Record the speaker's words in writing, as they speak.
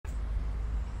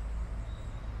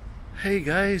Hey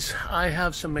guys, I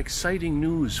have some exciting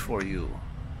news for you.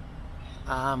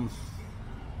 I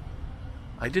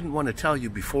didn't want to tell you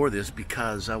before this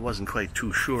because I wasn't quite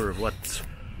too sure of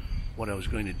what I was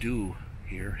going to do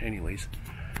here anyways.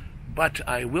 But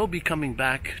I will be coming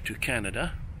back to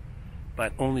Canada,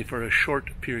 but only for a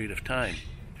short period of time.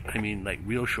 I mean, like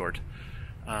real short.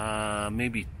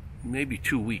 Maybe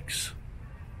 2 weeks.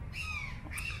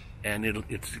 And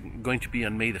it's going to be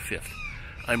on May the 5th.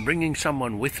 I'm bringing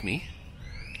someone with me.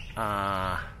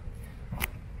 I'll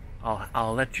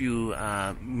let you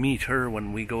meet her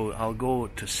when we go. I'll go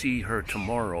to see her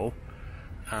tomorrow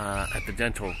at the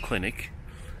dental clinic.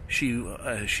 She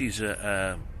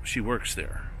works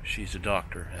there. She's a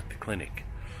doctor at the clinic.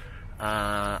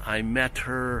 I met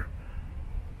her,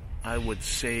 I would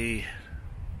say,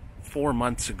 4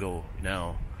 months ago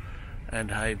now,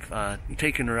 and I've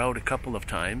taken her out a couple of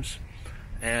times,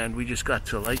 and we just got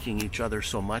to liking each other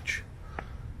so much,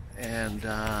 and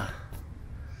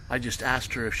I just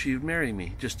asked her if she would marry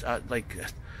me, just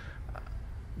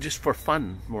for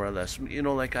fun, more or less. You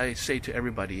know, like I say to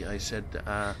everybody, I said,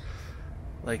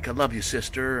 like, I love you,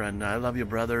 sister, and I love you,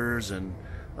 brothers, and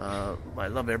I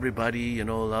love everybody, you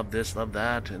know, love this, love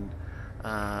that, and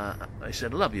I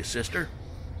said, I love you, sister,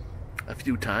 a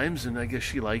few times, and I guess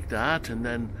she liked that. And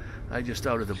then I just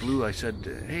out of the blue, I said,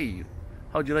 hey,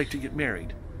 how'd you like to get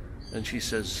married? And she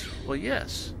says, well,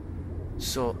 yes.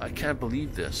 So I can't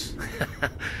believe this.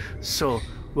 So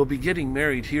we'll be getting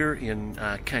married here in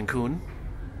Cancun,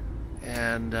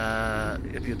 and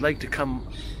if you'd like to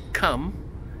come,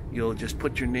 you'll just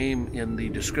put your name in the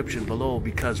description below,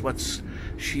 because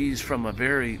she's from a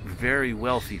very, very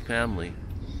wealthy family,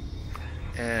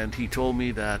 and he told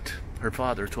me that, her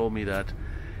father told me that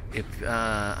if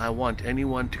I want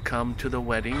anyone to come to the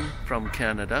wedding from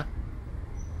Canada,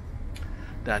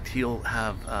 that he'll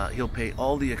pay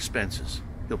all the expenses.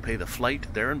 He'll pay the flight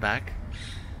there and back,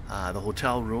 the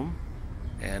hotel room,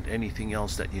 and anything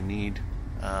else that you need.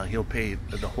 He'll pay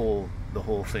the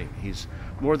whole thing. He's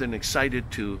more than excited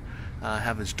to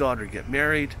have his daughter get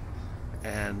married,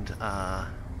 and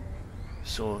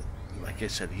so, like I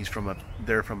said,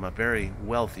 they're from a very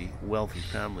wealthy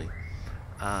family.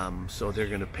 So they're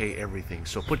going to pay everything.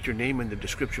 So put your name in the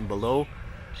description below,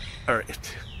 or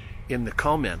in the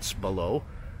comments below,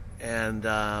 and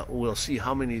we'll see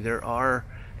how many there are,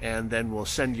 and then we'll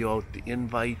send you out the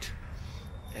invite,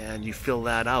 and you fill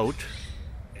that out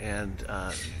and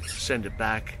send it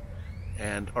back,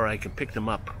 or I can pick them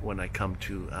up when I come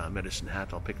to Medicine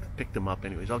Hat. I'll pick them up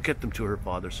anyways. I'll get them to her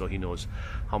father so he knows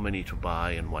how many to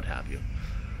buy and what have you.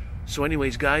 So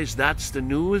anyways, guys, that's the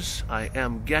news. I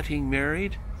am getting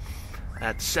married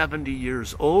at 70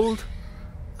 years old.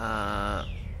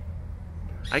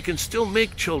 I can still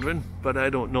make children, but I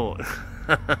don't know.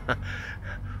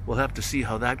 We'll have to see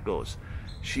how that goes.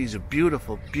 She's a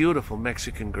beautiful, beautiful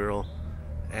Mexican girl,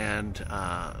 and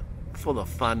full of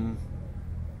fun.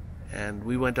 And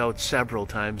we went out several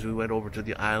times. We went over to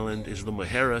the island Isla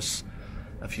Mujeres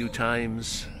a few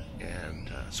times,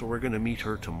 and so we're going to meet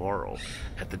her tomorrow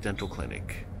at the dental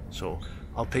clinic. So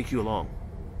I'll take you along.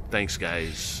 Thanks,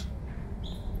 guys.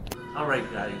 All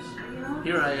right, guys.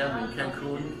 Here I am in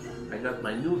Cancun. I got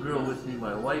my new girl with me,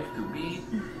 my wife-to-be,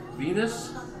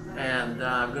 Venus, and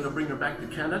I'm going to bring her back to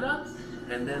Canada,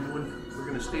 and then we're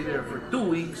going to stay there for 2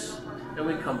 weeks. Then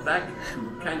we come back to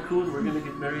Cancun. We're going to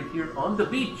get married here on the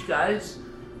beach, guys.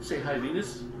 Say hi,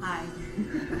 Venus. Hi.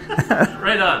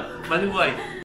 Right on. My new wife.